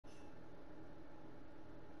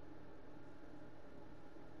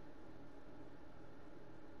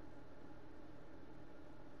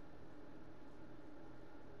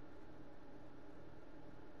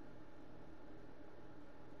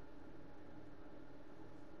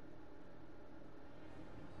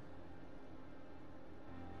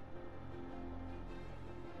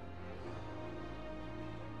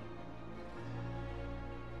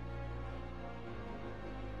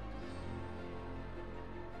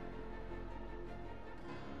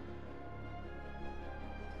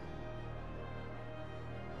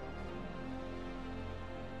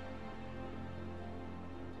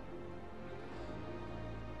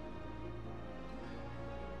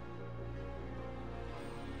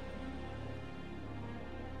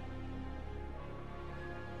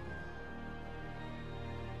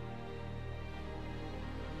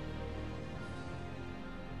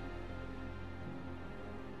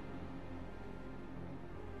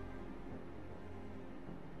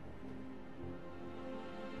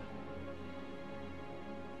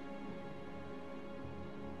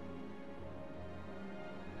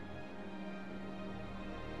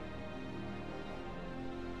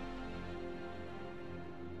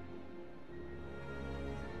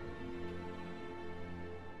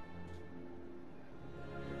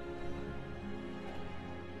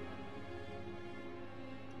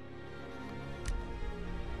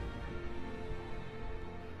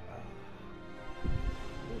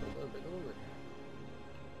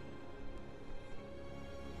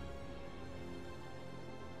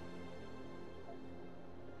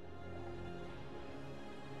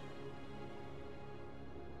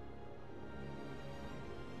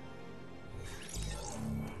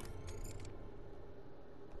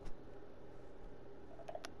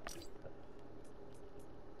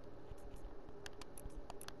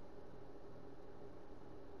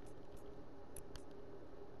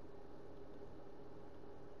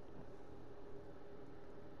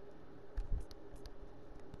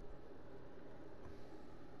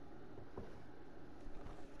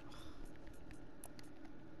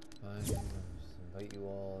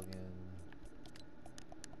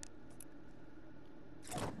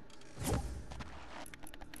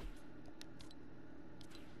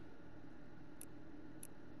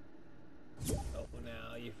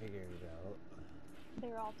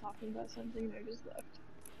talking about something and I just left.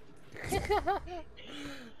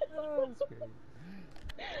 Oh, that's great.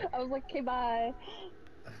 I was like, okay, bye.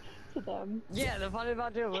 To them. Yeah, the funny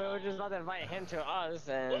about it, we were just about to invite him to us,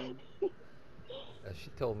 and She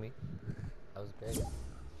told me. That was great.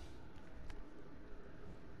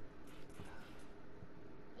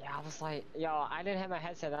 yeah, I was like, yo, I didn't have my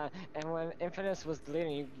headset on, and when Infamous was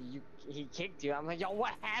deleting, he kicked you. I'm like, yo,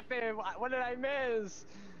 what happened? What did I miss?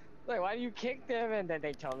 Like, why do you kick them? And then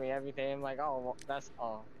they told me everything. I'm like, oh, well, that's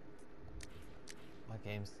all. My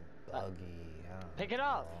game's buggy. I don't Pick it know.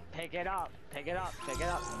 up! Pick it up! Pick it up! Pick it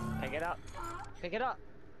up! Pick it up! Pick it up!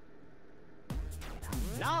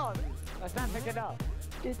 No! Let's not pick it up!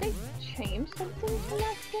 Did they change something from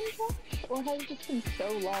that skin Josh? Or has it just been so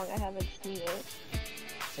long I haven't seen it?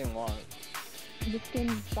 Seen what? The skin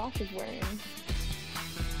Josh is wearing.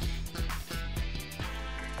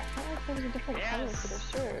 I felt like there was a different color for the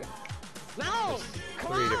shirt. No!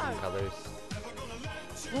 Come Three on! different colors.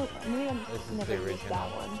 Look, maybe I'm This is never the used original. that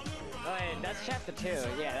one. Oh, wait, that's chapter 2.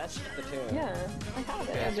 Yeah, that's chapter 2. Yeah, I have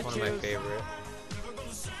it. Yeah, I it's just one of my used favorite.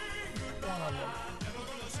 one of them.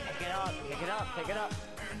 Pick it up! Pick it up! Pick it up!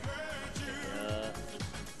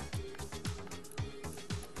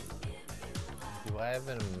 Do I have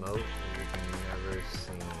an emote that you've never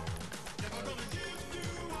seen?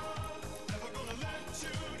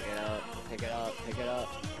 Pick it up! Pick it up! Pick it up!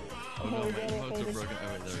 Oh no, Hey, my Daddy, emotes hey, are this- broken. Oh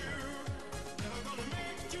wait, there we go.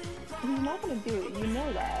 He's not gonna do it, you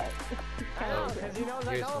know that. I know, because he knows I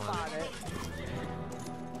Here's know one. about it.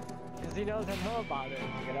 Because he knows I know about it.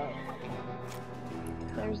 Pick it up.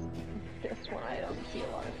 There's this one I don't see a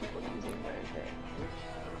lot of people using very good.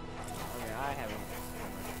 Okay, I haven't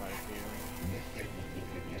quite a few.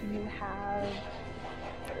 Do you have...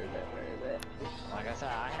 Where is it? Where is it? Like I said,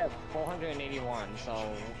 I have 481, so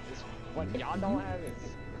it's, what y'all don't have is...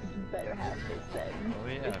 You better have this then. Oh,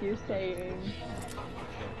 yeah. If you're saying...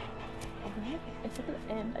 Oh, it's at the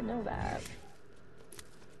end, I know that.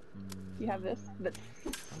 You have this? But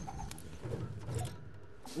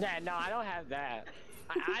Yeah, no, I don't have that.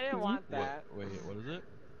 I didn't want that. Wait, what is it?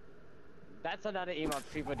 That's another emote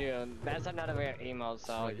people do. That's another weird emote,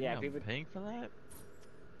 so Wait, yeah, I'm people... paying for that?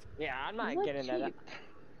 Yeah, I'm not Look getting that. cheap.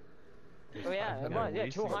 Oh yeah, I'm what? Yeah,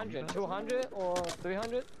 wasting 200. money. 200 or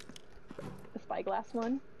 300? The spyglass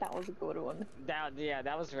one? That was a good one. Yeah,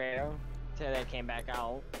 that was rare. Till they came back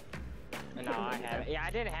out. And now I have it. Yeah,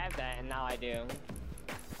 I didn't have that, and now I do.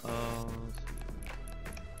 Let's see.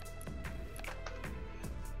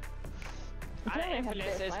 I I have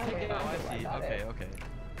Infinite this, is I picking only up. Oh, have I see. got Okay, it. okay.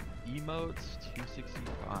 Emotes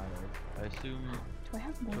 265. I assume. Do I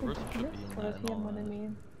have more Traversal than should this? be in Or that does and he have all more than that. me?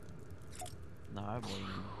 No, I have more than you.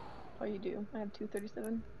 Oh, you do. I have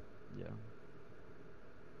 237. Yeah.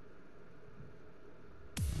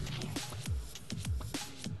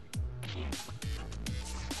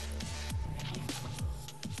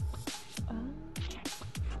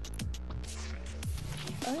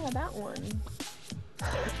 Oh yeah, that one. I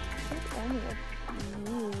think only a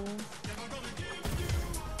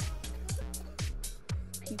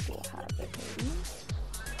few people have it, maybe?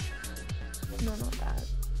 No, not that.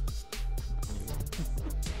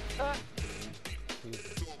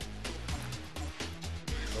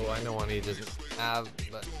 Oh, I know one he doesn't have,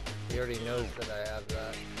 but he already knows that I have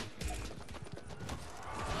that.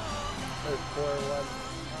 There's 4-1.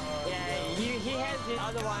 Yeah, he has the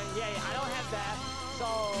other one. Yeah, I don't have that.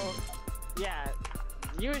 So, yeah.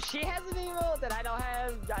 She has an emote that I don't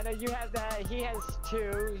have. I know you have that. He has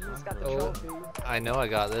 2. He's got the Oh. trophy. I know I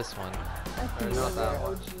got this one. I Or think not that they're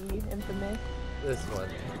one. OG, infamous. This one.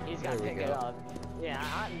 He's got to There we pick it go. up. Yeah,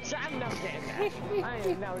 I'm never getting that. I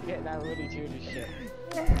ain't never getting that Woody Tutor shit.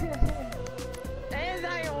 And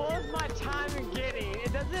I waste my time in getting.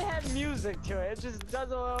 It doesn't have music to it. It just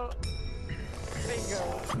does a little finger.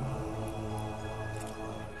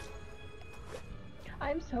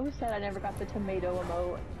 I'm so sad I never got the tomato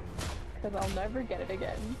emote. Because I'll never get it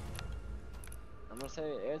again. I'm gonna say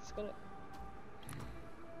it's gonna.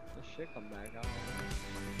 This shit come back out.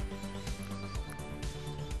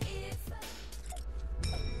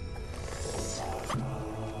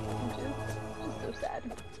 Just so sad.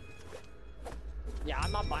 Yeah,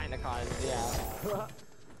 I'm not buying the cards. Yeah.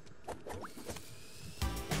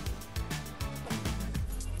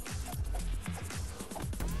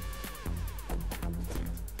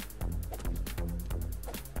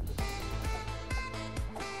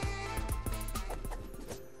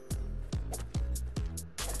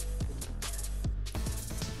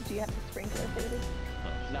 Do you have the sprinkler faded?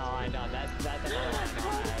 No, I know. That's another one.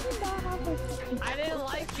 I didn't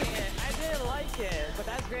like it. I didn't like it. But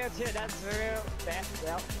that's real too. That's real.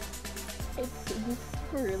 Yep. It's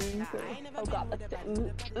Really? Oh god, let's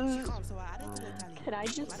do. Can I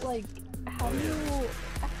just like? How do you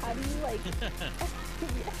like?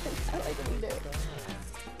 Yes, I like read it.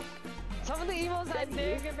 Some of the emails I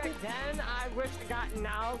did get back then, I wish I got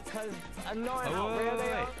now, because knowing how rare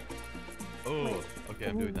they are. Oh, okay,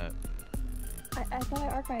 I'm doing that. I thought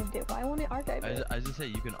I archived it. Why won't it archive it? I just say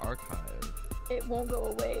you can archive. It won't go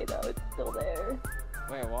away though. It's still there.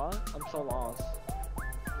 Wait, what? I'm so lost.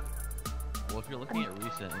 Well, if you're looking at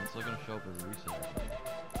recent, it's still gonna show up as recent.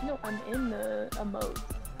 No, I'm in the emotes.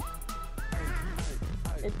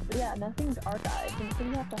 It's yeah, nothing's archived, and so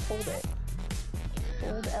you have to hold it.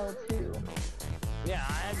 Hold L2. Yeah,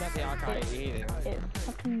 I had nothing archived either. It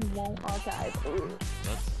fucking won't archive. Ugh.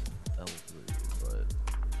 That's L3, but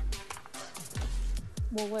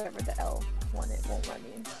Well, whatever the L one, it won't let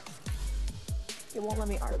me. It won't let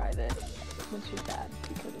me archive it, which is sad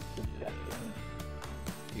because it's disgusting.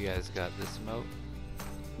 You guys got this emote?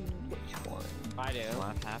 Which one? I do.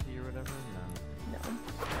 laugh happy or whatever. No. No.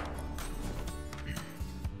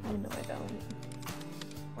 Oh, no, I don't.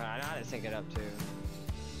 Well, I know how to sync it up too.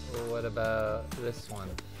 Well, what about this one?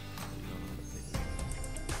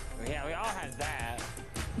 Yeah, we all had that.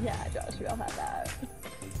 Yeah, Josh, we all have that.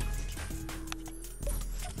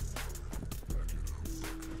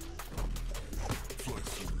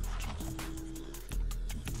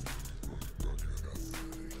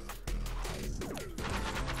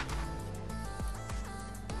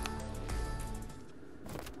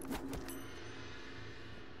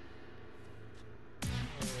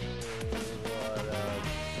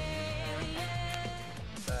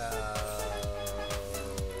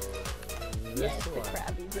 Yes, the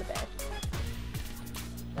Krabby's the best.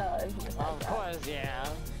 Of course, yeah.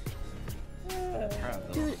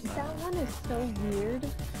 Dude, that one is so weird.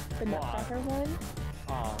 The Nutcracker one.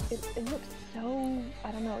 Oh. It looks so,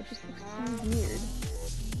 I don't know, it just looks so weird.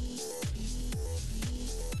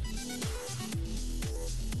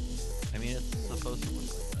 I mean, it's supposed to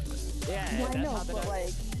look like that. Yeah, Well, I that's know, how the but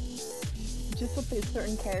like, just with these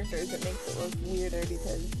certain characters, it makes it look weirder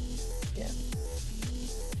because, yeah.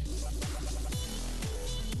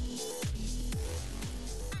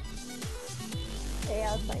 Hey,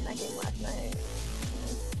 I was playing that game last night.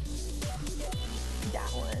 That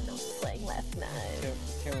one I was playing last night.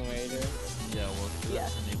 Tomb Raider. Yeah, well, it's Yeah.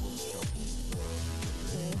 enabled shuffle.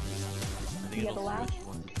 I think Yeah, it'll the last switch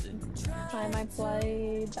once it's in. time I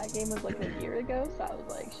played that game was like a year ago, so I was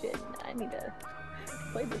like, shit, I need to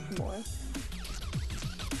play this more.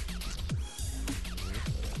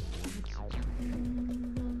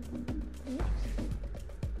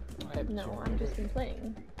 No, I've just been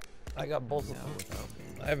playing. I got both of Yeah, them. without.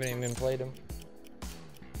 I haven't even played them.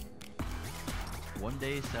 1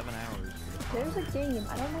 day, 7 hours. There's a game,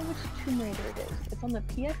 I don't know which Tomb Raider it is. It's on the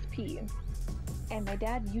PSP, and my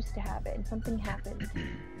dad used to have it, and something happened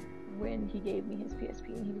when he gave me his PSP,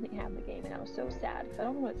 and he didn't have the game, and I was so sad, because I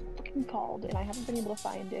don't know what it's fucking called, and I haven't been able to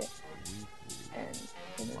find it, and it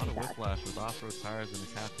A was lot of sad. whiplash with off-road tires and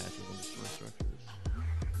a cat catcher on the story structures.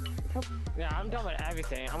 Yeah, I'm done with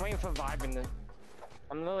everything. I'm waiting for vibing to.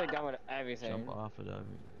 I'm literally done with everything. Jump off of that.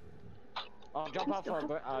 Oh, jump off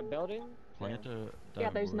a building? Plant a Yeah,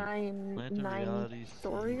 there's diving board. Plant a nine reality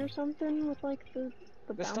story or something with like the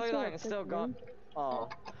The bouncer storyline up is the still gone. roof. Oh.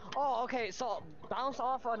 Oh, okay, so bounce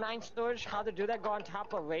off a 9 storage, how to do that, go on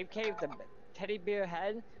top of Rave Cave, the teddy bear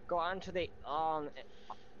head, go onto the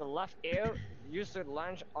left ear, use the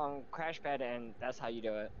lunge on crash pad, and that's how you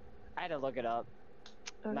do it. I had to look it up.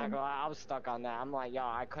 Okay. Not gonna lie, I was stuck on that. I'm like, yo,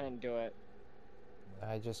 I couldn't do it.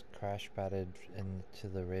 I just crash padded into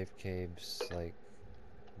the Rave Cave's like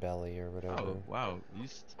belly or whatever. Oh, wow.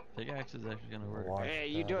 These pickaxes actually gonna work. Wow. Yeah,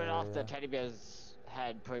 you do it off the area. teddy bear's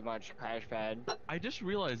head, pretty much, crash pad. I just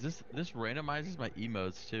realized this randomizes my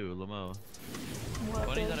emotes too, Lamo. What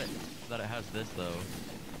Funny is- that it has this though.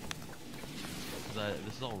 'Cause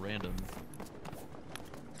this is all random.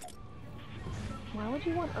 Why would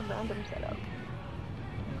you want a random setup?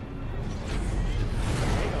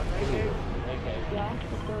 Okay. Yeah,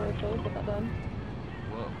 let's go get that done.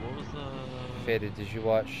 What was the? Faded, did you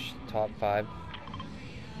watch Top 5?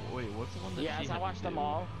 Wait, what's the one that? Yes, she I had watched to them do?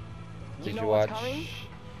 all. Did know you what's watch? coming?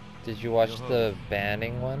 Did you watch Yo-ho. the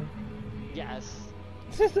banning one? Yes.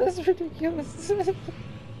 That's ridiculous. I'm I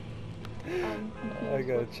confused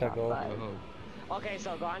gotta with check top all- five. Oh, Okay,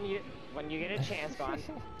 so go on when you get a chance, go on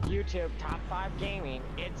YouTube Top 5 Gaming.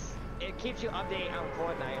 It keeps you updated on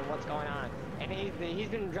Fortnite and what's going on. And he's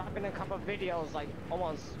been dropping a couple of videos like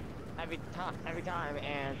almost every time,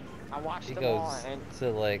 and I watched He them all. goes And to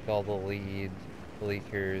like all the lead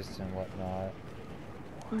leakers and whatnot.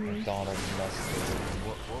 Mhm. Donald Mustard.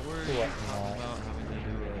 what were Who you whatnot. talking about having to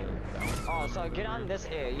Oh, so get on this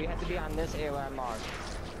area. You have to be on this area where I marked.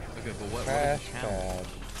 Okay, but what is Crash the challenge? pad.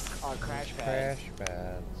 Oh, crash pad. Crash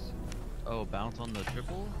pads. Oh, bounce on the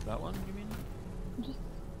triple? That one, you mean? Just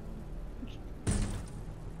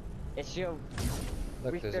It's your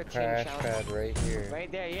Look, Week there's a 13 crash challenge. pad right here.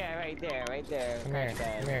 right there. Yeah, right there, right there. Come here, Crash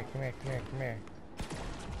pad. come here, come here, come here, come here.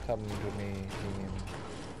 Come to me, team.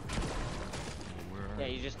 Where are Yeah,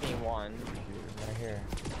 you just need one. Right here.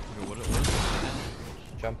 Okay, what is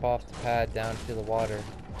the Jump off the pad down to the water.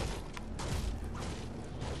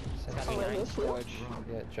 It's Send gotta some- be Oh, 9 it is? storage.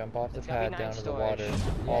 Yeah, jump off the It's gotta be pad 9 down to the storage. water.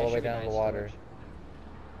 Yeah, All it the way should be down to 9 the water. storage.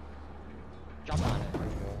 Jump on it. There you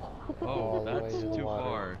go. All Oh, the way that's to the too water.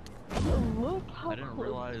 far. look how I didn't close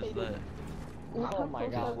realize they that. did. Look Oh how my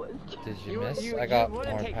close I God. was. Did you You- miss? you- I you got wouldn't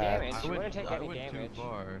more take pads. damage. You wouldn't take I any went damage. too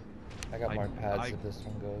far. I got I- more pads I- if this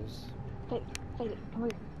one goes. Fade it. Come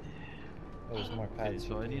here. Oh, there's more Okay, pads.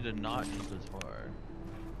 so I need to not jump this far.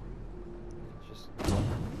 Just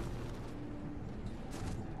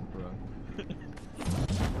Bro.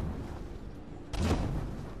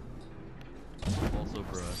 Also,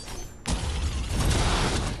 bruh.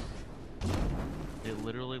 It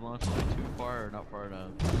literally launched me too far or not far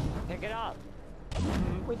enough. Pick it up.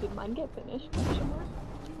 Wait, did mine get finished? Question mark?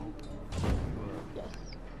 Yes.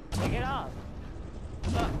 Pick it up.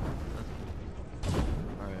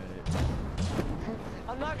 Alright.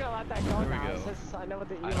 I'm not gonna let that go There we now. go. Since I know what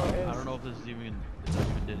the evil I is. don't know if this even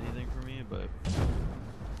did anything for me, but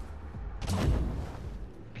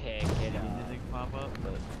Pick I it didn't up. anything pop up,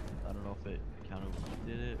 but I don't know if it counted when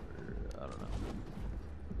you did it or I don't know.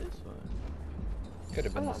 This one. could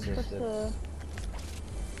have Oh, been yeah, I'm supposed assisted. to.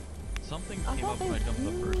 Something I came thought up when I they jumped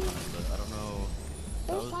the first do- time, but I don't know.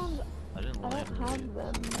 That Those was times I didn't I land don't right. have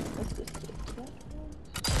them assisted. Is that right?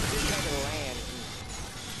 Just try to land.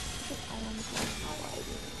 Just I don't know how I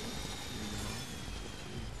do.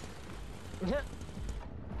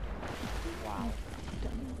 Wow.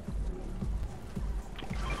 Dumb.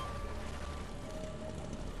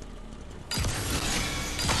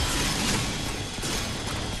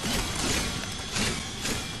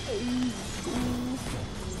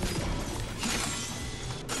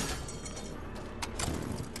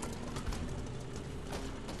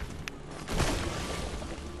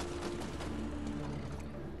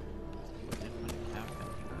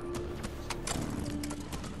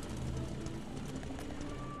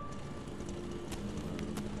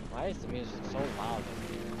 Why is the music so loud in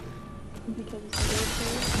here? Because it's so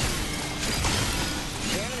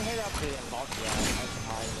We haven't hit up the box yet. I'm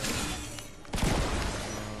surprised.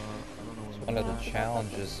 I don't know what One of Yeah. the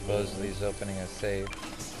challenges supposedly is opening a safe.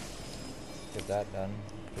 Get that done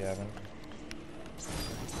if you haven't.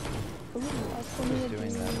 Ooh, I still I was need to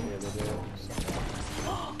doing do... that the other day. So.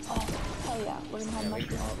 Oh, hell yeah. We're gonna have Yeah, we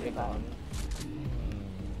mushroom can all for pick that. on.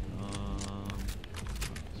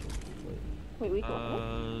 Wait, we go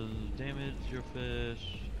what? Damage your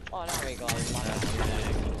fish. Oh, now we go.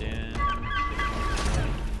 Tactic, damage.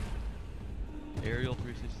 Aerial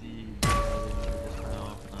 360.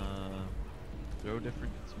 Dismount. Throw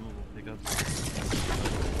different consumable pickups.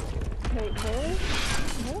 Wait,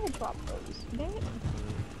 where did I drop those? Dang it.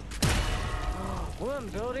 We're in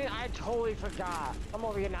building? I totally forgot. I'm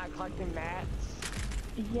over here not collecting mats.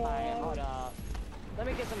 Yeah. Alright, hold up. Let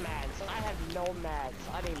me get some mats. I have no mats.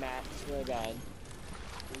 I need mats really bad.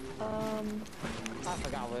 I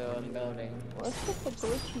forgot we were in building. What's with the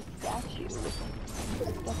glitchy statue?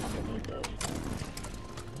 There's stuff underneath it.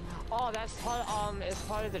 Oh, that's part, it's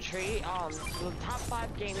part of the tree. The top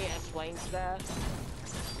 5 gaming explains that.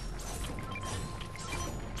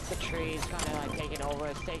 The tree is kind of like taking over.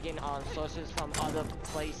 It's taking sources from other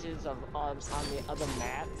places of on the other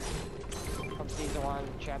map from season 1,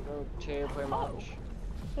 chapter 2, pretty much.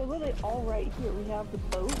 They're literally all right here. We have the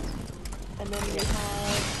boat, and then we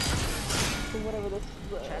have whatever this.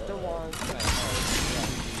 Chapter 1.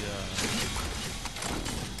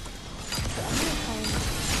 I'm gonna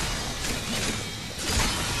find.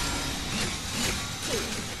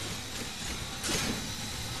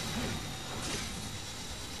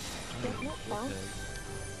 Yep, nope, found.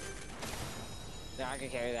 Yeah, I can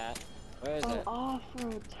carry that. Where is Oh, it?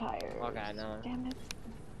 off-road tires. Okay, no. Damn it.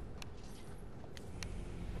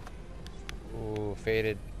 Ooh,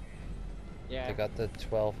 faded. Yeah, They got the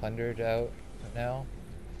 1200 out now.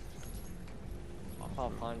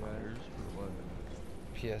 1200. For what?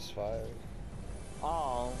 PS5.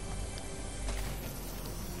 Oh,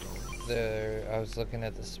 I was looking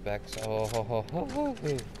at the specs. Oh,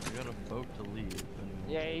 We got a boat to leave. And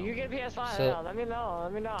yeah, you get PS5 So- now. Let me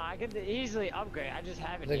know. I could easily upgrade. I just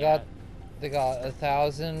haven't they yet. got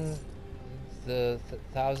 1,000 the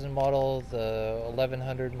 1000 model, the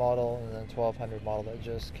 1100 model, and the 1200 model that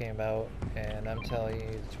just came out, and I'm telling you,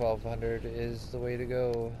 the 1200 is the way to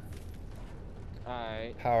go.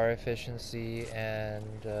 Alright. Power efficiency and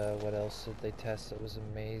what else did they test that was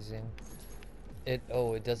amazing? It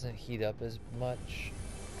doesn't heat up as much.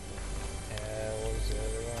 What was the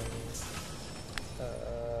other one?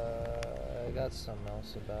 I got something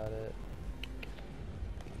else about it.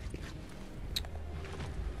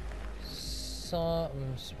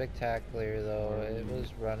 Something spectacular though. It was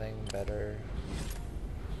running better.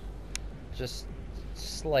 Just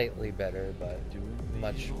slightly better, but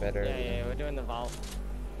much better. Yeah, we're doing the vault.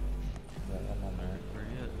 I'm on there. Where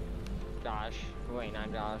you at? Josh. We're waiting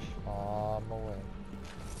on Josh. On my way.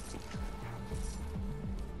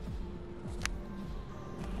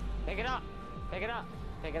 Pick it up! Pick it up!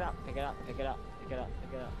 Pick it up! Pick it up! Pick it up! Pick it up!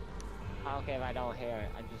 Pick it up! I don't care if I don't hear it.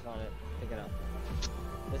 I just want to pick it up.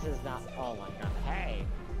 This is not. Oh my god. Hey!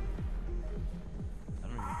 I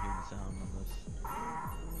don't even hear the sound on this.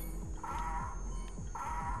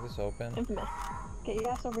 Is this open? Infamous. Get your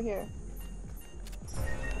ass over here.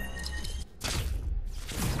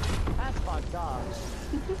 That's fucked up.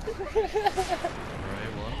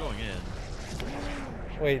 Alright, well I'm going in.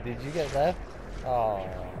 Wait, did you get left? Oh.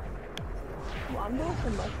 Well, I'm going for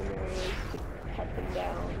mushroom areas to cut them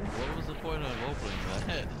down. What was the point of opening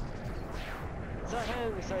that?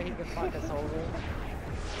 So he can fuck us over.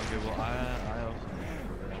 Okay, well I also need to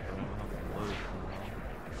go back, but I don't have to load it for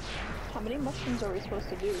now. How many mushrooms are we supposed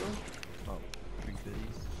to do? Oh, 3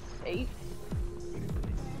 biddies. 8? 3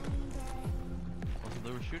 biddies. Also,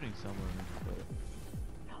 they were shooting somewhere, but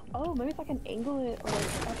Oh, maybe if I can angle it or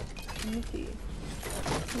like up. Let me see.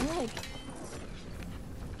 Can you like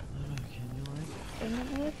can you like?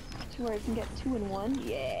 angle this to where I can get 2 in 1?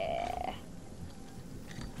 Yeah.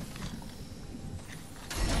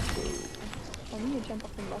 I need to jump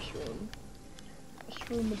up the mushroom.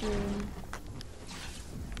 Mushroom.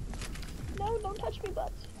 No, don't touch me,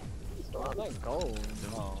 butt. Storm. Let go.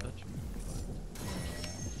 Don't Oh. touch me.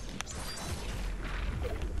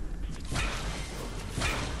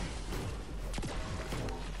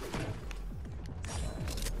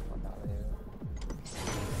 Fuck out of here.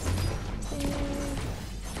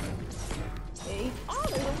 8. Oh,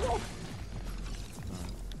 there's a wolf.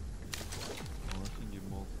 Unless you can do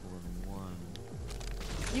multiple in one.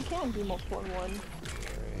 You can do multiple in 1. That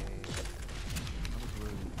was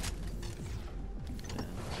really...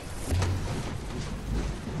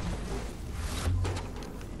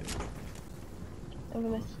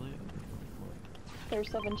 Infamous. Honestly, There's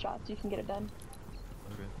 7 shots. You can get it done.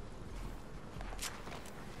 okay.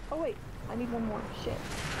 Oh wait, I need 1 more. Shit.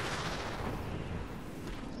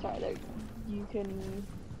 Sorry, there. You can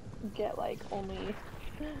get like only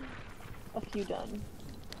a few done,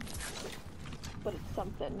 but it's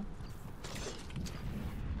something.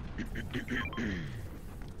 Dude,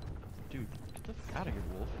 get the f out of here,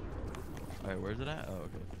 wolf. Alright, where's it at? Oh,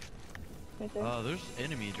 okay. Right there. There's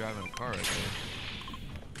enemy driving a car right there.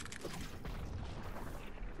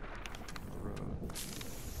 Road.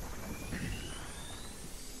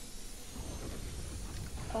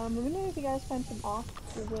 We're gonna have you guys find some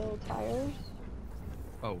off-the-wheel tires.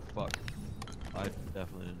 Oh, fuck. I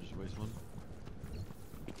definitely didn't just waste one.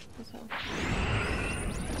 So.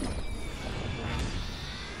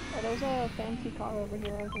 Oh, there's a fancy car over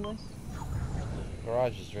here, Infamous.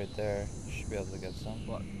 Garage is right there. You should be able to get some.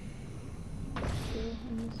 What? Let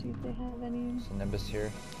me see if they have any. There's a Nimbus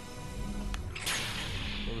here.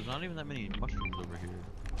 Well, there's not even that many mushrooms over here.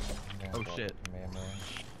 Yeah, Oh, but shit. memory.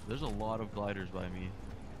 There's a lot of gliders by me.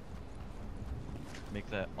 Make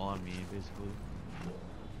that on me, basically.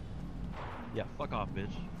 Yeah, fuck off,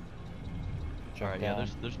 bitch. Jump Alright, yeah, down.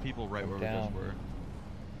 there's people right Jump where we down. just were.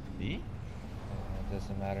 Me? It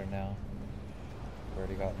doesn't matter now. We've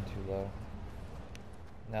already gotten too low.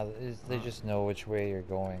 Now they just know which way you're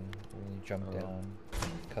going when you jump Oh. down.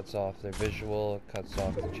 Cuts off their visual, it cuts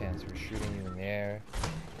off the chance for shooting you in the air.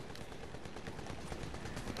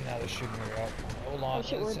 Now they're shooting you up. Hold on, Oh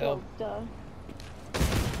shit, we're let's help. duh. No,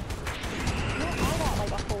 I got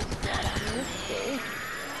like a whole squad on me. This is scary.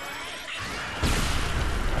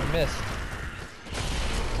 I missed.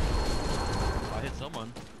 I hit someone.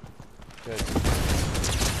 Good.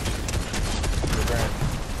 Good burn.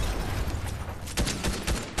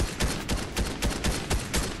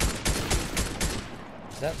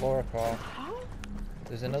 Is that Laura Croft? How?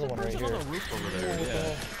 There's another one right Person here. on the roof over there, What the yeah.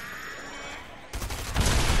 hell?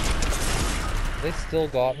 They still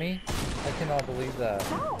got me? I cannot believe that.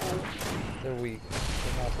 How? They're weak.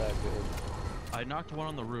 They're not that good. I knocked one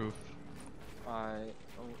on the roof. Alright.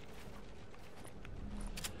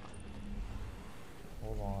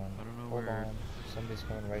 Hold on. I don't know Hold where. on. Somebody's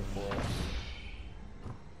coming right for us.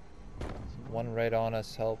 Someone- One right on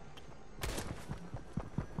us. Help.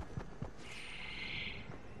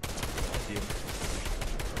 See him.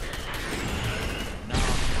 No.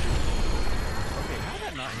 Okay, how did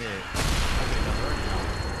that not hit? Okay, no, they're already down.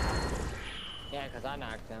 Yeah, because I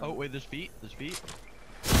knocked him. Oh, wait, there's feet. There's feet.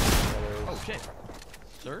 There's Oh, shit.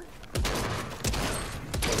 Sir?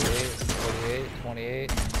 48, 48,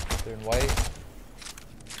 28. They're in white.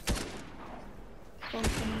 Storm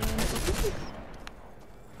coming in.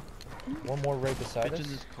 One more right beside Bitch us. in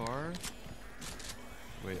this car.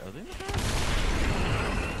 Wait, are they in the car?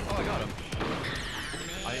 Oh, I got him.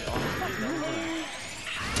 I honestly that was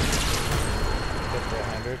Hit for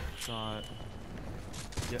 100. a shot.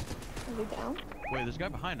 Yep. Are they down? Wait, there's a guy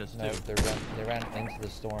behind us No, too. they ran into the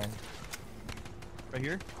storm. Right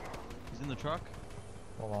here. He's in the truck.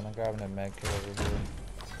 Hold on, I'm grabbing a med kit over here.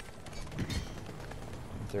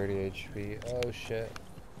 30 HP. Oh shit.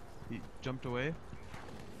 He jumped away.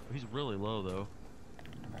 He's really low though.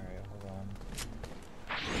 Alright, hold on.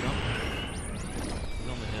 Jump. He's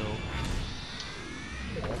on the hill.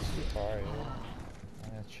 That's too far, yeah. I'm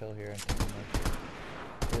gonna chill here and take a med kit.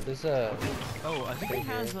 Dude, there's a... Oh, I think he Right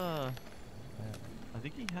has here. I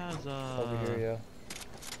think he has Over here, yo.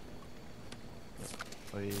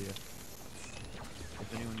 Oh yeah, yeah. If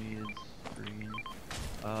anyone needs green.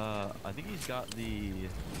 I think he's got the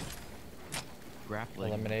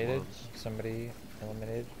grappling Eliminated. gloves. Somebody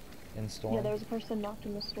eliminated in storm. Yeah, there was a person knocked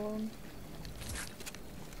in the storm.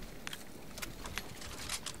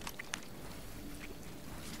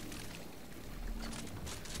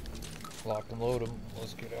 Lock and load them.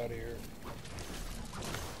 Let's get out of here.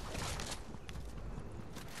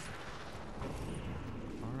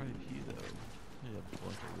 R.I.P. though. Yeah, a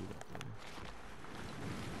bunch of loot up there.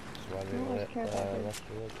 That's why they Oh, I care about this. left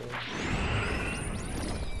it right there.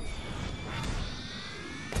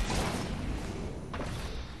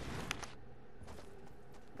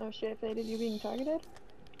 Oh shit, Faded, you being targeted?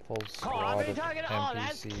 Full Oh, squad I've been of talking. Oh,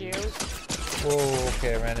 that's NPCs. cute. Whoa,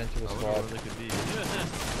 okay, I ran into a I wonder squad. where they could be.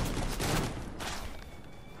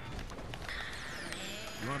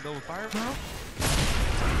 You wanna build a fire? Build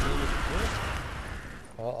a split?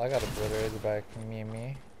 Well, I got obliterated by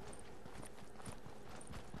me.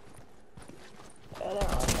 Get On out. my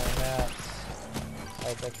mats. I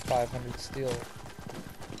had like 500 steel.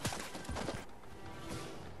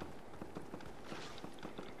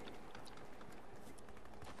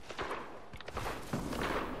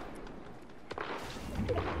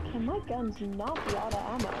 Can my guns not be out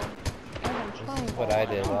of ammo? I'm This trying is what to- I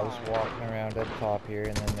did. I was walking around up top here,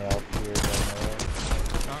 and then they all appeared down there.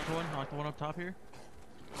 Knock the one up top here.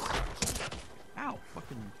 Ow!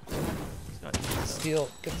 Fucking. This guy. Steel,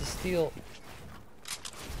 get the steel.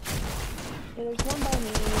 Yeah, there's one by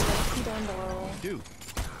me, there's two down below. Dude.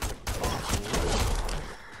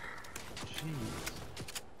 Jeez.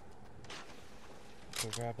 Go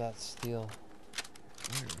grab that steel.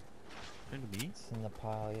 Where? Into me? It's in the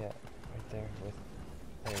pile, yeah, right there.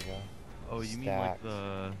 There you go. Oh, you mean Stacked. like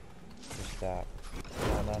the. Just that.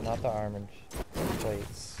 No, not the armored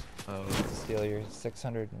plates. Oh. The steel. You're Who the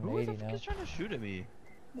 680 fuck now. is trying to shoot at me?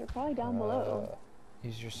 They're probably down below.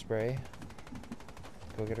 Use your spray.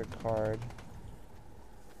 Go get her card.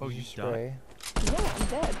 Oh, Use you your spray. Yeah, I'm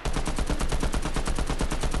dead.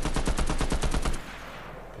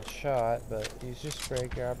 Good shot, but use your spray,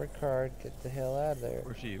 grab her card, get the hell out of there.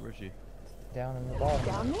 Where's she? Where's she? Down in the bottom.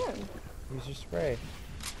 Down there. Use your spray.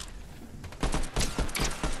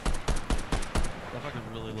 That fucker's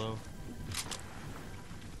really low.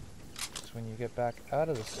 So when you get back out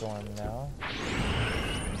of the storm now,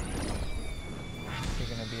 you're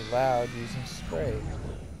gonna be loud using spray.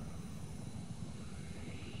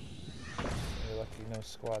 You're lucky no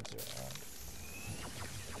squads are around.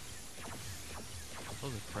 Oh,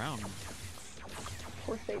 the crown.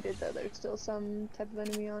 Poor Faded though, there's still some type of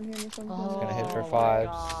enemy on him or something. gonna hit for Oh my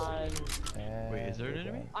fives. God. And Wait, is there an we're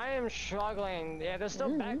enemy? done. I am struggling. Yeah, they're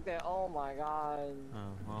still back there. Oh my God. Oh,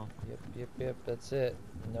 well. Yep, that's it.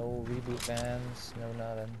 No reboot bans, no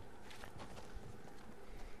nothing.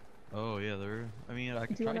 Oh, yeah, they're. I mean, I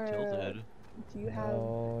could Do you try wanna- tilted. Do you have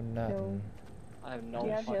No, nothing. I have Do no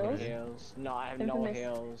you have fucking heals? heals. No, I have no Infamous.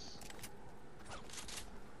 heals.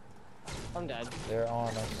 I'm dead. They're on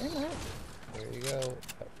us. They're not. There you go.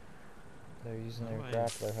 They're using their Alright.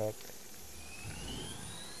 grappler hook.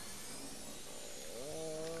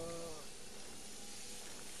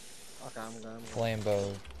 Okay, I'm good. Flame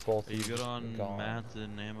bow. Both Are you of good are on gone. mats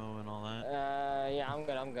and ammo and all that? Yeah, I'm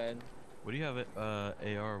good. I'm good. What do you have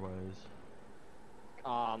AR wise?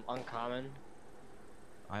 Uncommon.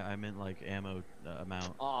 I meant like ammo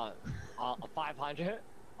amount. 500.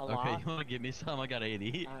 A Okay, lot. you wanna give me some? I got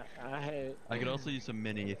 80. I could also use some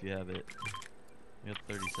mini if you have it. I got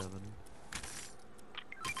 37.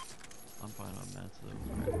 I'm fine on mats though.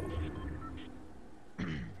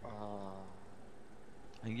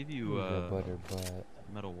 I can give you Who's a butter butt?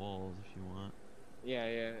 metal walls if you want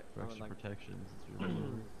yeah. for I would extra like- protection since you're low.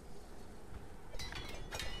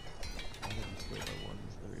 I have these split by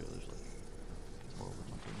ones. There we go. There's like 12 or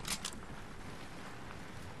something.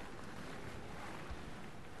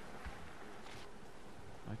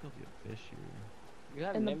 I could be a fish here. You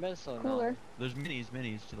have In the Nimbus or Cooler. no? There's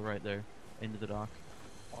minis to the right there, into the dock.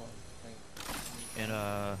 Oh, thank And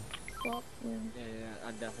Well, yeah. yeah,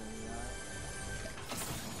 I definitely need that.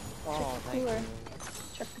 Oh, the thank cooler. you.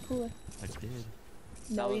 Check the cooler. I did.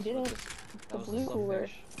 No, That you was didn't. with It's that the was blue the cooler.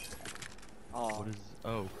 fish. Oh, What is?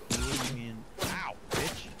 Oh, cooler. You mean? Ow,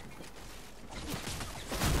 bitch.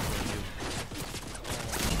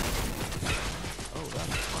 Oh,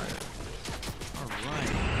 that's fire. All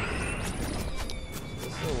right.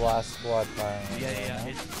 This is the last squad firing. Yeah.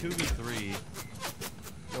 It's 2v3.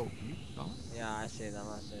 Yo, you gone? yeah, I see them.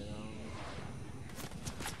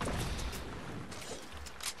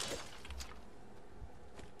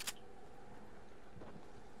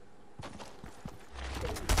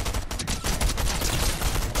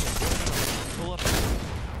 Pull up.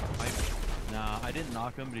 Nah, I didn't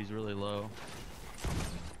knock him, but he's really low.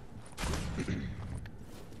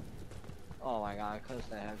 Oh my god, cause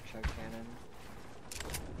they have chuck cannon.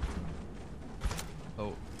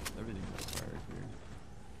 Oh, everything's fired here.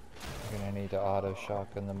 You're gonna need to auto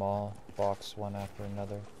shotgun them all, box one after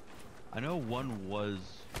another. I know one was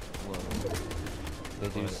low. They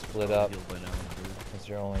do but split probably up. healed by now, too. It's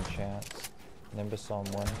your only chance. Nimbus on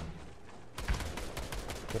one.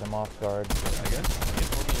 Get him off guard. I guess I can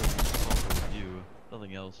probably use you.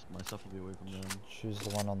 Nothing else. My stuff will be away from them. Choose the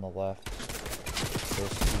one on the left. Those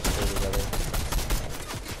two stay together.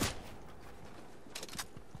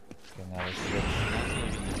 Okay, now they switch. Not so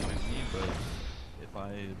like in the noisy, but if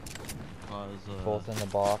I cause Both in the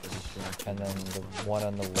box, a distraction. and then the one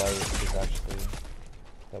on the right is actually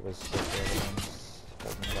that was the other one's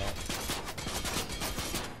holding back.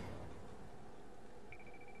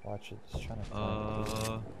 Watch it, just trying to find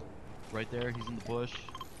it. Right there, he's in the bush.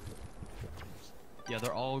 Yeah,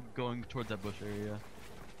 they're all going towards that bush area.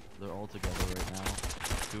 They're all together right now.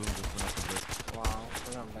 Two of them just went up a bit. Wow,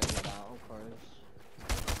 we're gonna make it out, of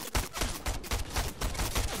course.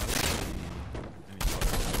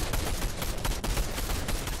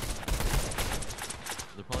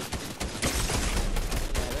 They're probably just,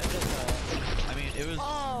 Yeah, they're just I mean, it was.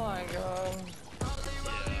 oh my god.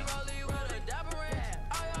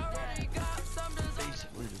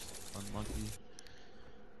 Basically just unlucky.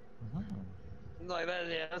 Like that,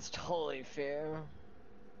 yeah, that's totally fair.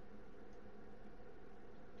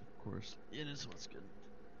 Of course, it is what's good.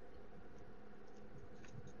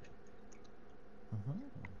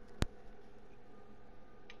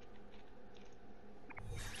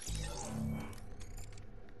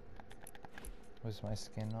 Was my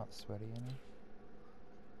skin not sweaty enough?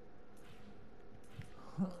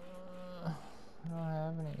 I don't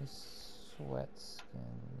have any sweat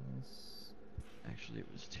skins. Actually, it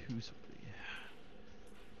was too sweaty.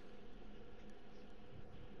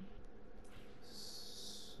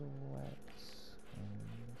 Sweat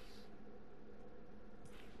skins.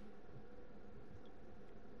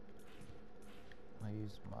 I'll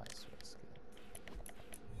use my sweat skin.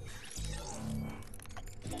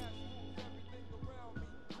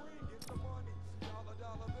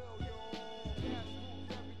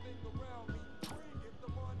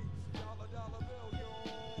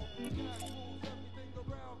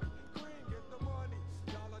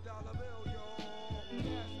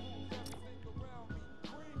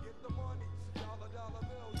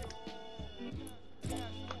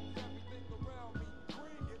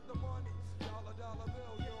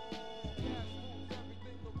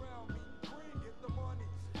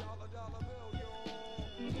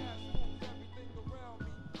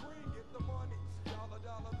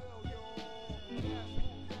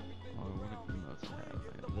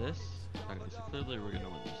 This? Okay, so clearly we're gonna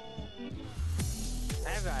win this one.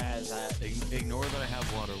 Everybody has that. Ignore that I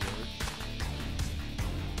have waterworks.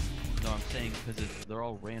 No, I'm saying because they're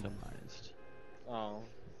all randomized. Oh.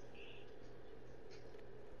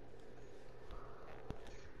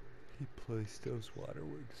 He placed those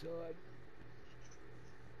waterworks on.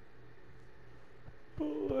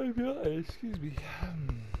 Oh my god, excuse me.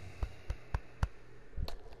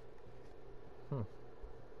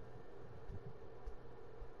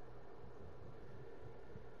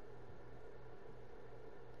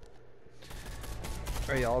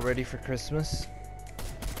 Are y'all ready for Christmas?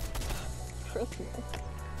 Christmas.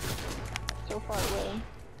 So far away.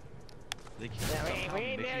 They keep Yeah, somehow we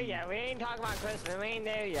ain't there making- yet. We ain't talking about Christmas. We ain't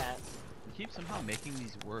there yet. They keep somehow making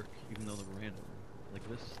these work, even though they're random. Like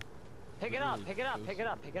this. Pick it up, literally pick it up, goes pick it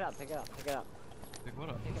up, pick it up, pick it up, pick it up. Pick what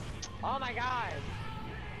up? Pick it up. Oh my god!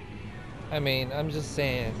 I mean, I'm just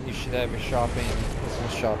saying you should have your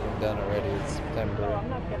Christmas shopping done already. It's Oh, September. I'm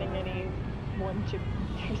not getting any one chip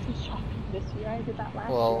Christmas shopping this year. I did that last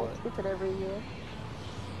Well, year. I skip it every year.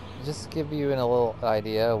 Just give you a little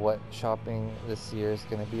idea of what shopping this year is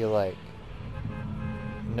going to be like.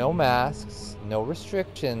 No masks, no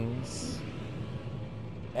restrictions.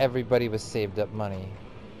 Everybody was saved up money.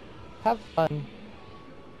 Have fun.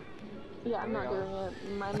 Yeah, I'm There not we go. doing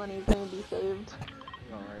it. My money's gonna be saved.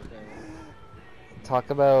 Alright, Talk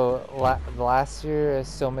about last year,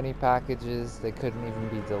 so many packages they couldn't even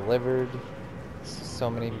be delivered. So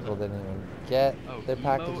many people didn't even get Oh, their Emo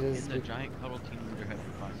packages. in the giant cuddle team leader head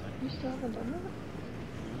for 5 seconds. You still haven't done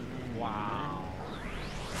that? Wow.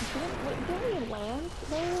 Didn't we land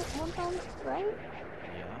there one time, right?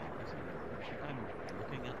 Yeah, I'm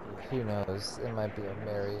looking at the. Who knows? It might be a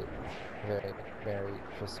very merry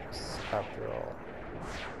Christmas after all.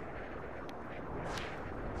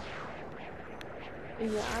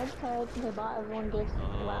 Yeah, I've had they bought everyone gifts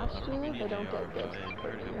I last don't year. think we They need don't AR, get bro. gifts I for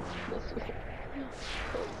heard me it. this year.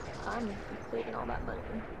 'Cause I'm saving all that money.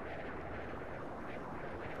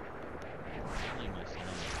 Only my son.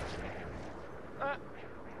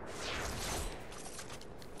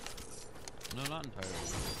 No, not entirely.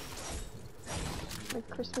 My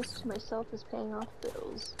Christmas to myself is paying off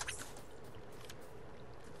bills.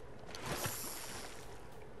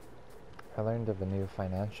 I learned of a new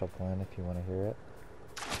financial plan if you want to hear it.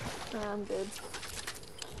 I'm good.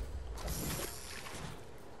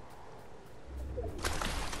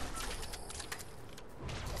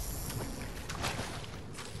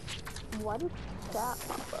 Why did that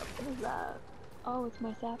pop up? What is that? Oh, it's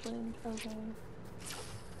my sapling. Okay.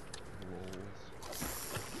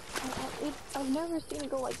 I've never seen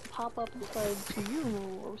it go like pop up beside to you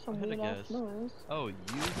or some I had a weird ass guess. noise. Oh, use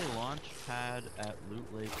a launch pad at Loot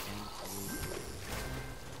Lake and Loot.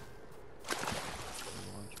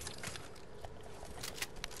 Launch pad.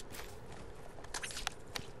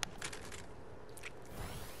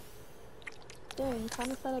 Dang,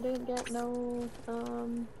 kinda sad I didn't get no,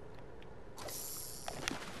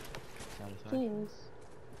 Satisfaction. things.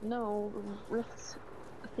 No, rifts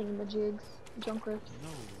thingamajigs. Junk rifts. No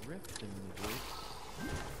rift in the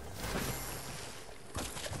boots.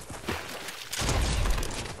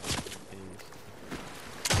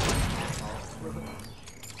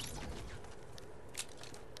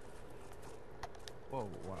 Whoa,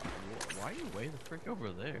 wow. Why are you way the frick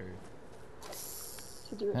over there?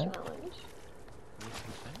 To do a Huh? challenge. What's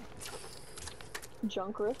he saying?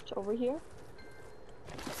 Junk rift over here.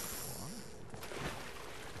 What?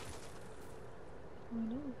 I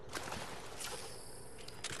know.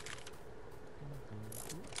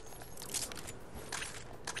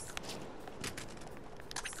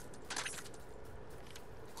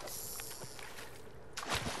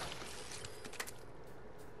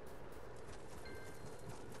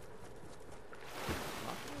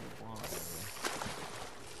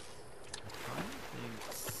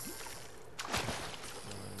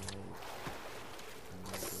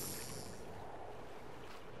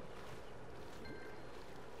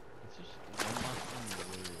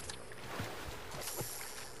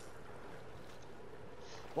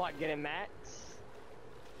 What, get it, Max?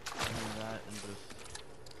 I mean that and just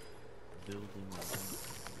building and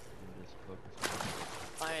just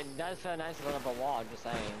focusing I mean, it does feel nice to put up a wall, just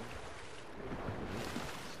saying.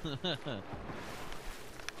 on it.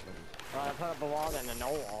 Rather put up a wall than a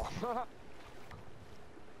no wall.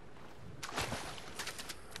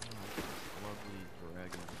 Lovely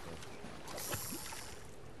dragon stuff.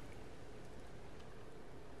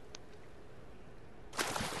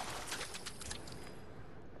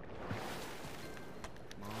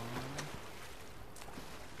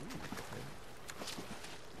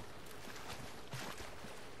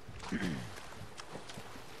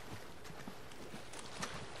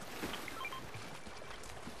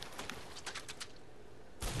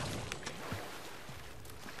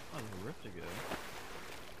 Oh, there's a rift to go.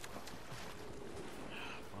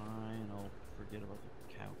 Fine, I'll forget about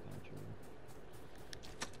the cow country.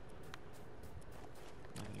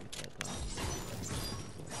 Not gonna get that done.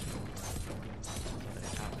 But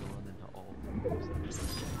I have to run into all of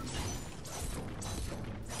them.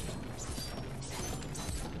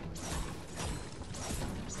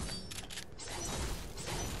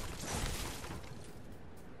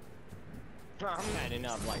 I'm adding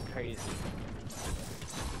up like crazy.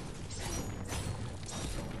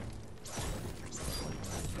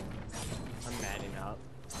 I'm adding up.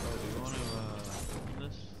 Oh, do you want to open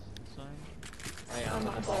this sign? Yeah, I'm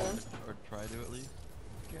not there. Or try to at least?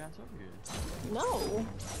 Get your ass over here. No!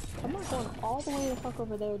 I'm not going all the way the fuck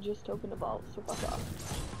over there just to open a vault, so fuck off.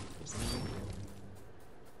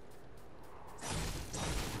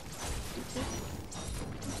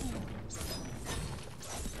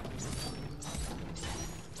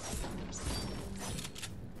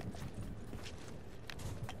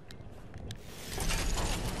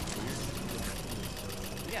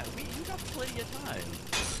 Yeah, we got plenty of time.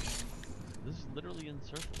 This is literally in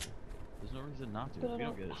circle. There's no reason not to. But If I we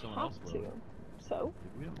don't don't get it, someone have else will. to. So?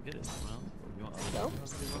 If we don't get it, someone else will. You want other Nope. people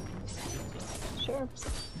to give up? Good stuff. Sure.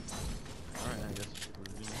 Alright, I guess we're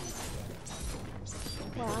gonna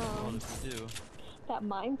Wow. what if we do? That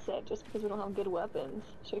mindset, just because we don't have good weapons.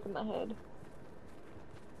 Shaking my head.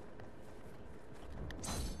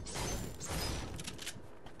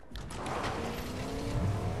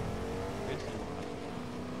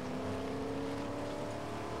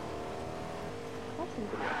 I have some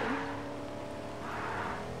good weapons.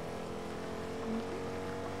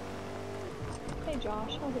 Hey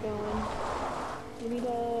Josh, how's it going? You need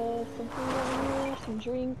some food over here, some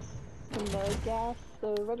drinks, some gas.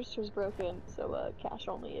 The register's broken, so cash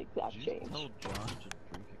only, exact Did you change. tell John to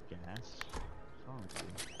drink a gas? What's wrong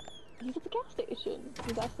with you? He's at the gas station.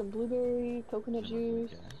 He got some blueberry, coconut Someone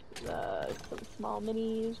juice, drink gas? some small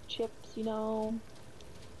minis, chips, you know.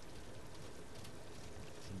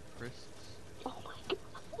 Some crisps? Oh my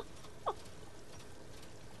god.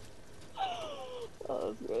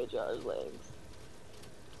 Oh, that's great, Josh. Thanks.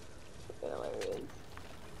 Fucking hilarious.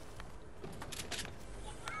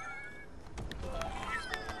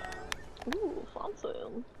 Ooh,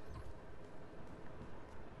 Fonson.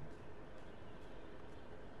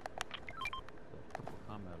 Purple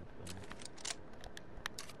combat thing.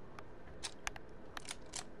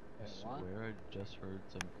 I Wait, what? swear I just heard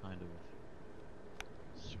some kind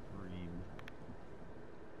of scream.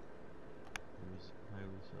 It was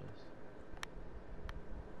highly sus.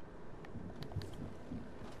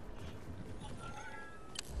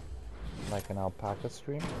 Like an alpaca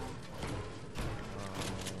stream?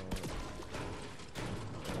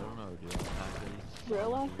 I don't know, dude. Alpacas Real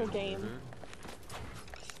life or being game? murdered?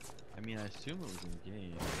 I mean, I assume it was in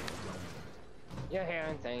game. You're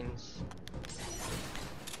hearing things.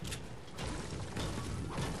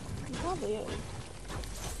 He probably is.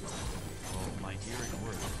 Well, my hearing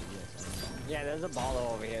works, yes, I know. Yeah, there's a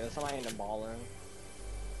baller over here. There's somebody in the baller.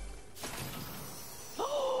 Not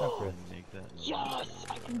I really. didn't make that noise. Yes!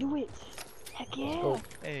 I can do it! Heck yeah! Oh,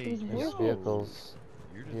 Hey, These there's vehicles. vehicles.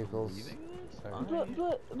 you're just vehicles. leaving this? Sorry.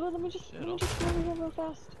 But let me just Shit, go over here real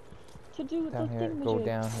fast to do Down the here, thing. go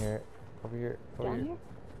down here. Over here, over Down here. here?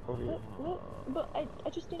 Over here. What? But I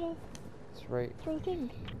just need to It's right, throw the thing.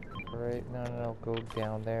 right. No, go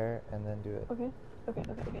down there and then do it. Okay.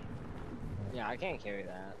 Yeah, I can't carry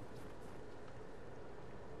that.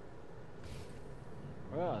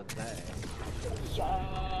 Where are they?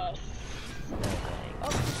 Yes!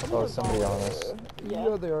 Oh, somebody on us.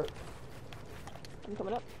 Yeah, they are. I'm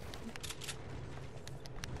coming up.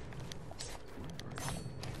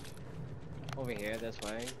 Over here, this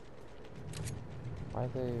way. Why are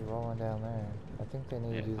they rolling down there? I think they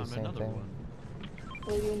need Yeah, to do the found same another thing. one.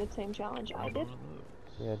 Are you doing the same challenge I Found did? one of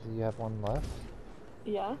those. Yeah, do you have one left?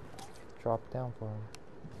 Yeah. Drop down for him.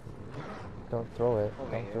 Don't throw it.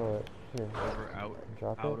 Over Don't here. throw it. Here, Over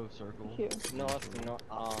drop out it. of circle. Here. The north.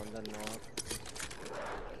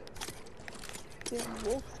 There's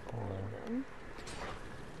wolves calling.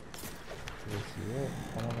 Do you see it?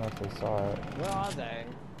 I don't know if they saw it. Where are they?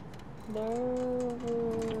 They're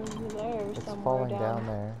over there It's somewhere falling down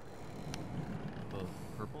there. The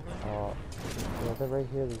purple thing? Oh, yeah, they're right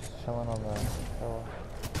here. They're just chilling on the hill.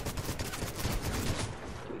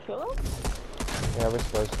 Do we kill them? Yeah, we're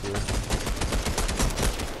supposed to.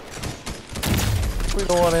 We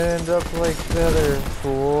don't want to end up like the other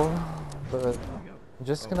fool, but There we go. I'm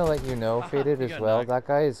just Oh. gonna let you know, Haha, Faded, you as got well. knocked. That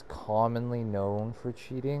guy is commonly known for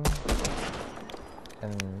cheating,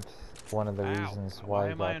 and one of the Ow. reasons Why why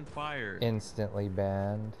he am I got on fire? instantly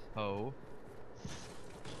banned. Oh.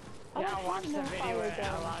 I Yeah, don't I watched have the no video fire where a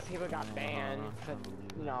guns. lot of people got banned for, I believe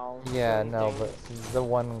that. no. Yeah, doing no, but things. the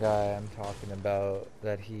one guy I'm talking about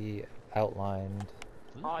that he outlined,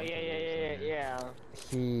 Oh, yeah.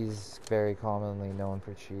 he's very commonly known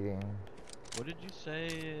for cheating. What did you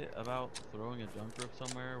say about throwing a junk roof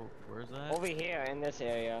somewhere? Where's that? Over here in this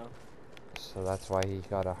area. So that's why he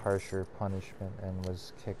got a harsher punishment and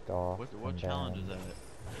was kicked off. What and challenge is banned.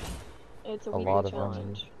 that? It's a A weekly lot of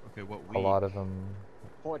challenge. Okay, what a week? lot of them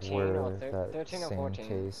 14 were or that 13 or same 14.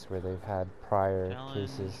 case where they've had prior Challenge,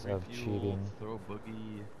 cases of refuel, cheating, throw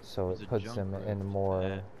boogie, so use it a puts junk them in a bridge, more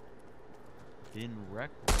bet, in wreck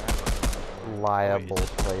liable wait,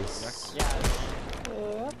 place. Yeah.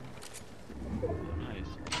 Yep. Nice.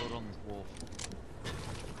 I'll throw it on this wolf.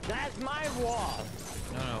 That's my wall!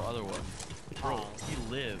 No, other one. Bro, Oh. he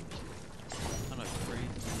lived. Kind of crazy.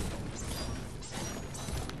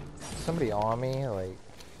 Somebody on me, like,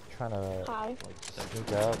 trying to Hi. Like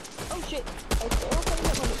sneak up. Oh shit! I don't think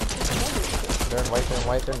that one is They're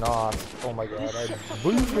white, they're not. Oh my god, This I'm shit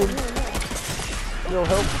fucking moving! Yo,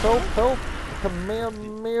 help! Command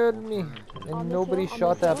me! And On this nobody hill, on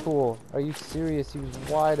shot this that hill? pool. Are you serious? He was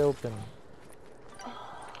wide open.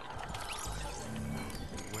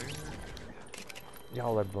 Where?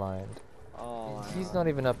 Y'all are blind. Oh my He's God. not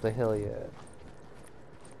even up the hill yet.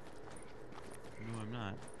 No, I'm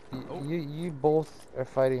not. Oh. You both are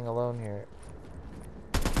fighting alone here.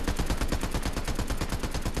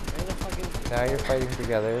 Where the fuck is Now you're fighting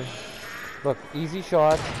together. Look, easy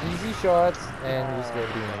shots, and you just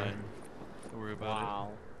get beamed. Fine. Don't worry about Wow.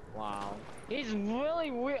 Wow. He's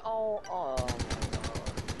really weird. Oh my it.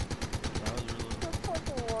 That was really God.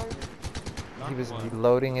 Fucking Lord. He was one.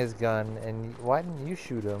 reloading his gun, and why didn't you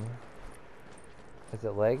shoot him? Is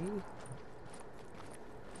it laggy?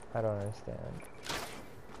 I don't understand.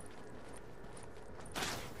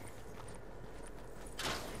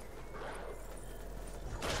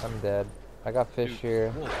 I'm dead. I got fish Dude,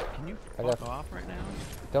 here. Wolf, can you I fuck got- off right now?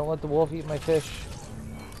 Don't let the wolf eat my fish.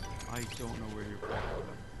 I don't know where you're from.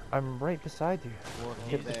 I'm right beside you. Well,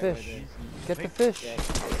 Get the there, fish. right Get the Wait, fish. Yeah.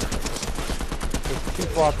 There's 2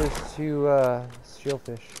 floppers, 2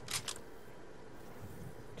 shellfish.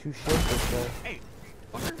 2 shellfish though. Hey,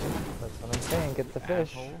 fucker. That's what I'm saying. Get the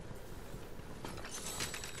fish. Asshole.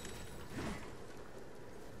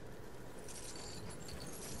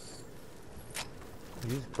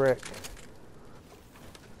 Use brick.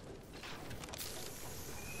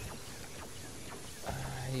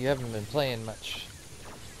 You haven't been playing much.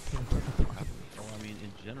 Well, I mean,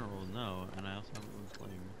 in general, no, and I also haven't been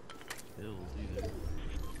playing Bills either.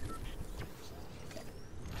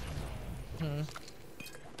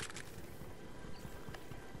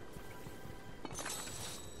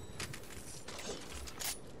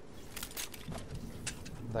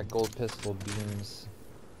 That gold pistol beams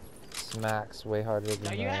smacks way harder No,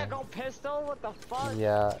 than you had a gold pistol? What the fuck?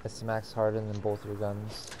 yeah, it smacks harder than both your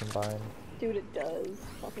guns combined. Dude, it does.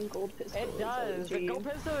 Fucking gold pistol. It is does. The OG. gold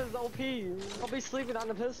pistol is OP. I'll be sleeping on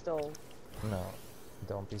the pistol. No,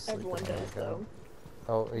 don't be sleeping. Everyone on your does gun. though.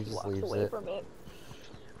 Oh, he just Walks leaves away it. from it.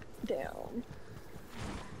 Down.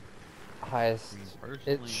 Highest. I mean,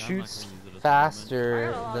 personally, It I'm not shoots gonna use it at the moment. faster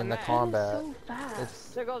I got a lot than of the mats. combat. It is so fast. It's.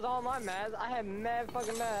 There goes all my meds. I have mad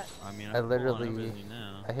fucking mad. I mean, I I'm full on literally- everything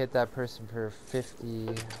now. I hit that person for 50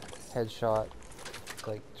 headshot,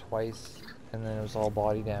 like twice, and then it was all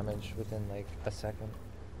body damage within like a second.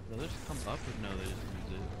 Did they just come up with no? They just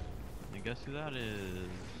use it. And guess who that is?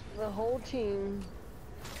 The whole team.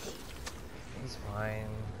 He's fine.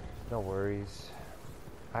 No worries.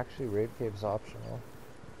 Actually, Raid Cave's optional.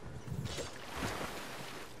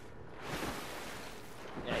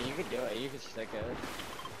 Yeah, you could do it. You could stick it.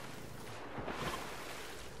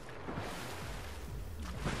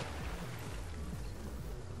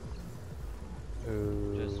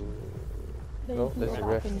 Ooh. Then Oh, you can there's go a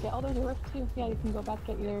back rift. and get. Oh, there's a rift too. Yeah, you can go back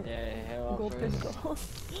get your Yeah, hell gold first. pistol.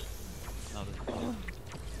 No, this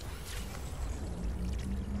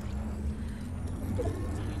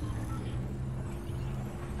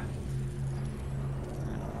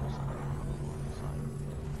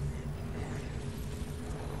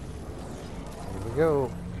Here we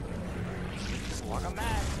go. Welcome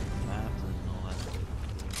back. maps and all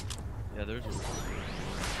that. Yeah, there's a.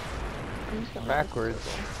 I'm just going Backwards.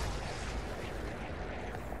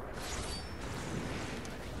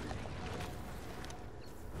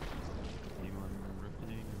 Anyone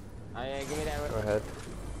ripping? Oh yeah, give me that. Go ahead.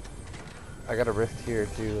 I got a rift here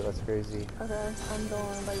too. That's crazy. Okay, I'm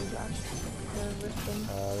going by you, Josh. The rifting.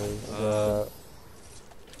 There's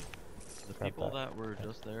The Grab people that. that were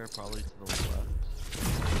just there, probably to the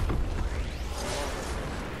left.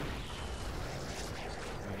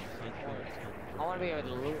 I want to be able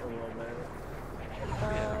to loot a little bit.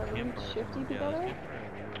 Shifty together?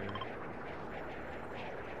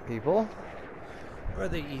 people. Are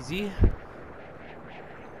they easy?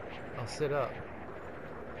 I'll sit up.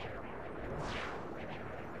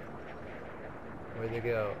 Where'd they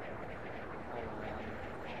go?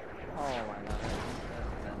 Oh my god.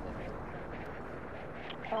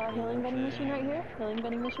 Healing vending machine right here. Healing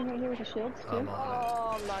vending machine right here with the shields too. I'm on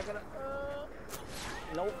Oh, I'm not gonna.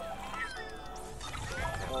 Nope.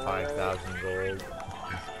 it. 5,000 gold.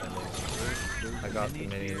 There's I got the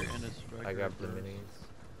minis here minis. and a I striker got the burst. minis.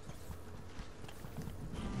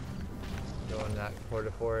 Go in that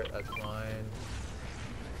porta fort, that's mine.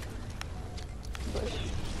 Bush.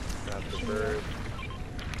 Grab the bird.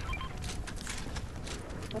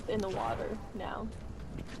 That's in the water now.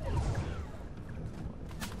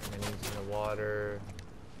 Minis in the water.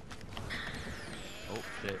 Oh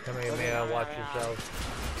shit. Come here, Mia, watch yourself.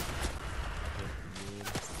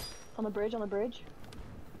 On the bridge, on the bridge.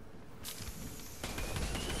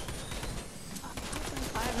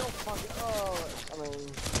 I have no fucking. Oh, I mean.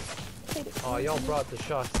 Hit it. Oh, y'all brought the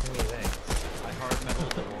shots to me, thanks. I hard metal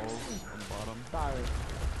the walls on the bottom. Sorry.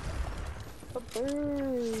 A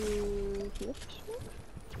bird.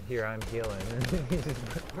 Here, I'm healing.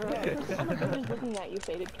 On the bird is looking at you,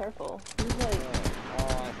 Faded. Careful. He's like,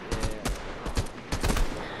 Oh,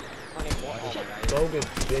 yeah. Bogus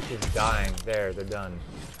bitch is dying. There, they're done.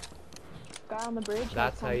 guy on the bridge.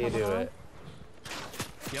 That's how you do it.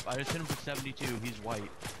 Yep, I just hit him for 72. He's white.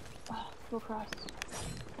 Oh, go across.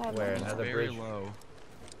 I have Where? no- Another Very bridge? low.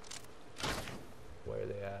 Where are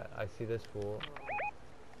they at? I see this fool.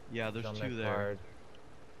 Yeah, there's On two their there. card.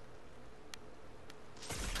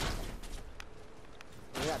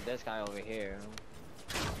 We got this guy over here.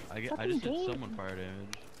 I just Fucking hit game. someone fire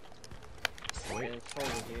damage. Wait, It's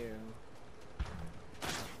over here.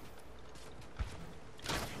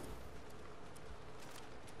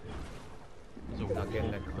 so Not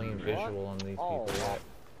getting a clean visual on these Oh, people wow. yet.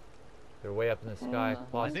 They're way up in the sky. I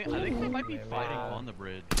Plus, I think they might be Maybe. fighting on the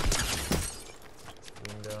bridge.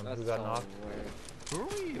 Who got knocked? Weird. Who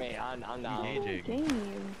are we? Man, I'm down. Engaging.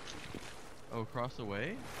 Game. Oh, across the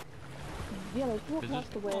way? Yeah, there's people Because across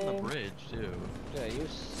there's the people on the way. bridge too. Yeah, you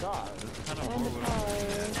suck. It's kind of And the more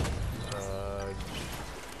car.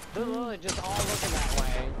 They're literally just all looking that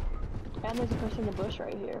way. And there's a person in the bush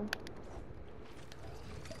right here.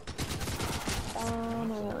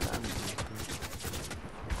 No.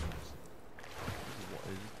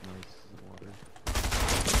 Nice water.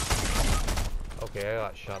 Okay, I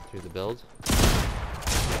got shot through the build.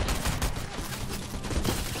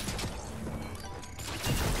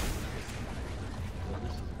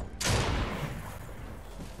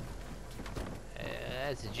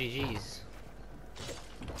 That's a GG's.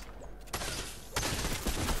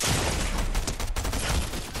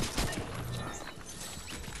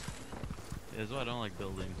 Yeah, that's why I don't like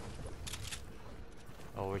building.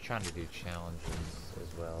 Oh, we're trying to do challenges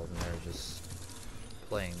as well, and they're just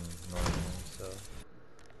playing normally, so.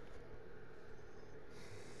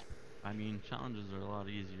 I mean, challenges are a lot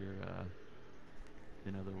easier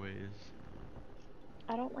in other ways.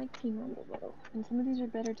 I don't like Team Rumble though. And some of these are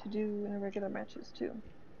better to do in regular matches too.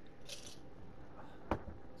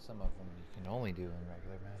 Some of them you can only do in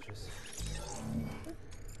regular matches.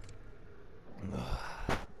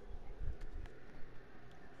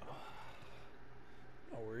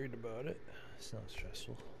 Not worried about it. It's not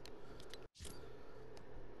stressful.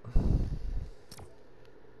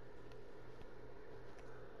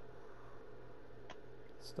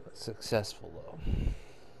 It's not successful though.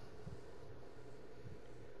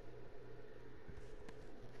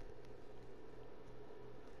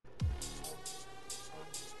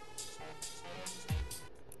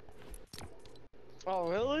 Oh,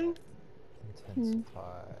 really?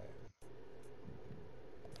 Intensify.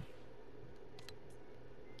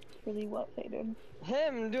 Really well Faded.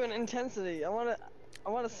 Him doing intensity. I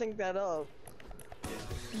wanna sync that up.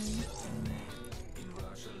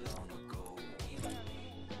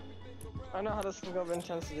 I know how to sync up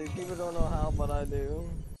intensity. People don't know how, but I do.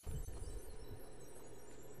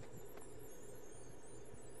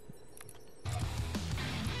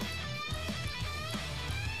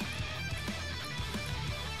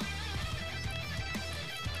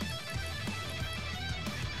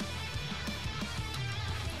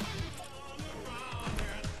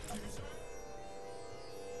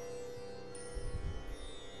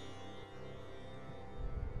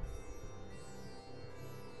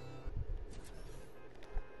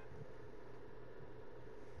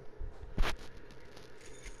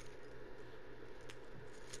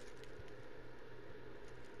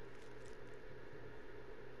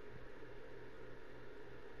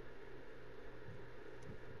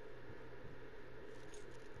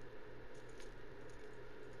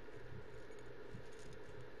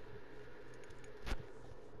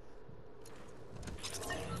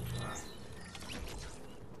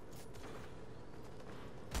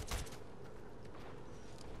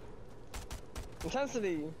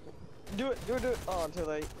 Intensity. Do it, do it, do it. Oh, too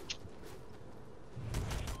late.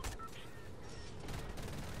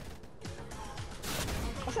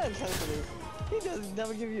 I said intensity. He does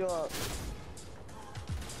never give you up.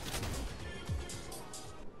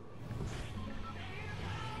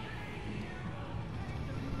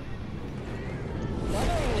 Why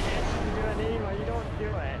don't you ask you to do it anymore? You don't do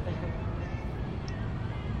it.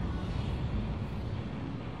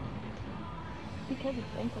 Because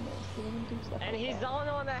it's infamous. He doesn't do stuff And like he's that. the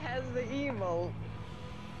only one that has the emote.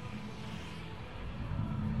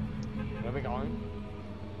 Where we going?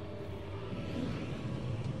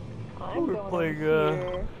 I'm We're going playing, over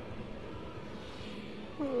here.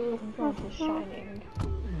 I'm going to Shining.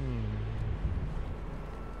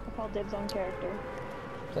 I call dibs on character.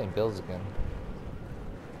 Playing Bills again.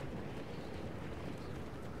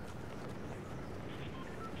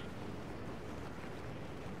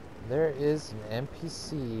 There is an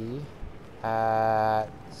NPC at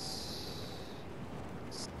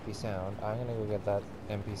Sleepy Sound. I'm gonna go get that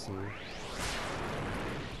NPC.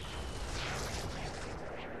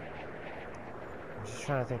 I'm just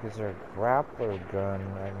trying to think, is there a grappler gun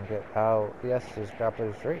I can get out? Yes, there's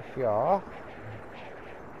grapplers right here. I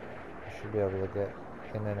should be able to get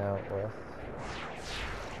in and out with.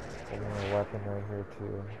 There's a weapon right here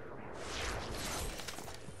too.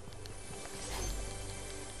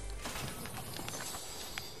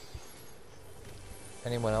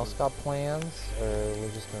 Anyone else got plans, or are we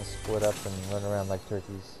just gonna split up and run around like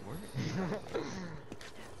turkeys?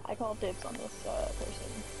 I call dibs on this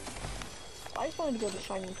person. I just wanted to go to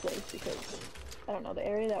Shining Place because, I don't know, the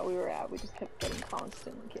area that we were at, we just kept getting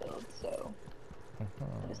constantly killed, so I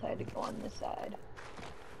decided to go on this side.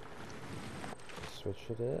 Switch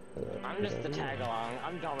it up. I'm just the tag along.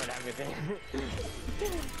 I'm done with everything.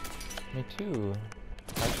 Me too.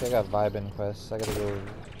 Actually, I got Vibin quests. I gotta go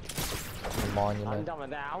to the monument. I'm done with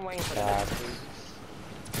that. I'm waiting for the Tab. next week.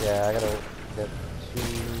 Yeah, I gotta get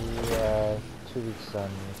 2 weeks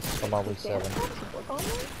done. I'm on week 7. Work on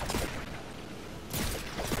that?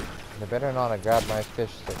 They better not have grabbed my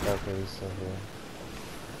fish stick. Okay, he's still here.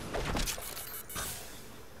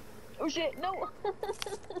 Oh shit, no!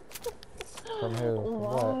 From who? From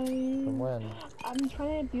what? From when? I'm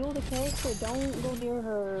trying to duel the character. Don't go near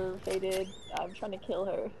her, Faded. I'm trying to kill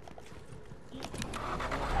her.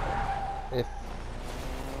 If...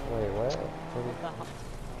 Wait, what?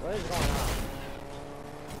 What is going on?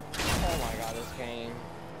 Oh my god, this game.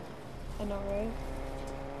 I know, right?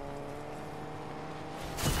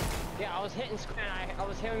 Yeah, I was hitting screen. I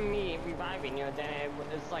was hearing me reviving you, and then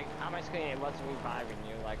it's like on my screen it wasn't reviving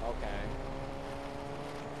you. Like, okay.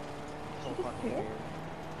 So She fucking disappeared? weird.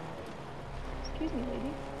 Excuse me,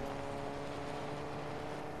 lady.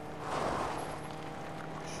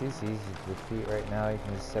 She's easy to defeat right now. You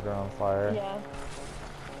can just set her on fire. Yeah.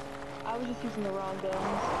 I was just using the wrong guns.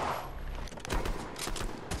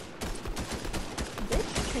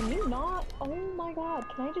 Bitch, can you not? Oh my god,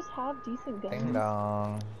 can I just have decent guns? Ding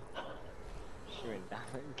dong. She went down.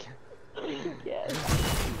 Yes.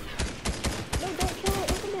 No, don't kill her,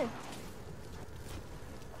 open it!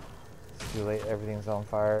 It's too late. Everything's on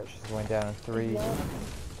fire. She's going down in 3, Yeah.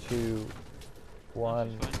 2,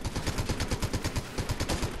 1.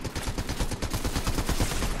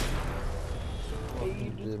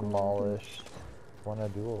 Demolished. Won a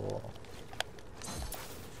duel.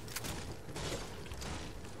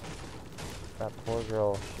 That poor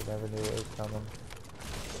girl. She never knew it was coming.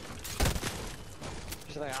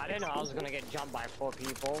 She's like, I didn't know I was gonna get jumped by 4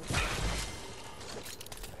 people.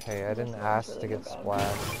 Hey, I didn't ask to get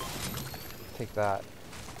splashed. Take that,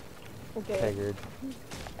 Okay. Haggard.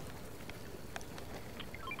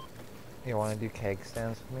 You want to do keg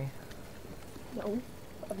stands with me? No,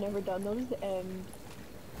 I've never done those, and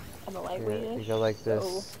I'm a Here, lightweight. you go like so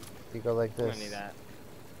this. You go like I'm gonna this. need that.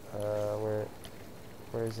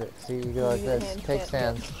 Where is it? See, you go like You do the this. handstand, Keg yeah.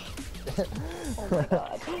 stands. Oh my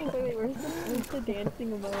god. Wait, where's the dancing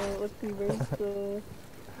emote? Let's see, where's the...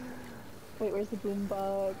 Wait, where's the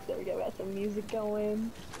boombox? There we go, got some music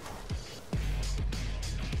going.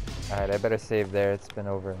 Alright, I better save there. It's been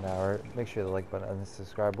over an hour. Make sure to like button and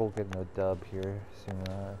subscribe. We'll get no dub here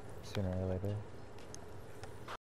sooner or later.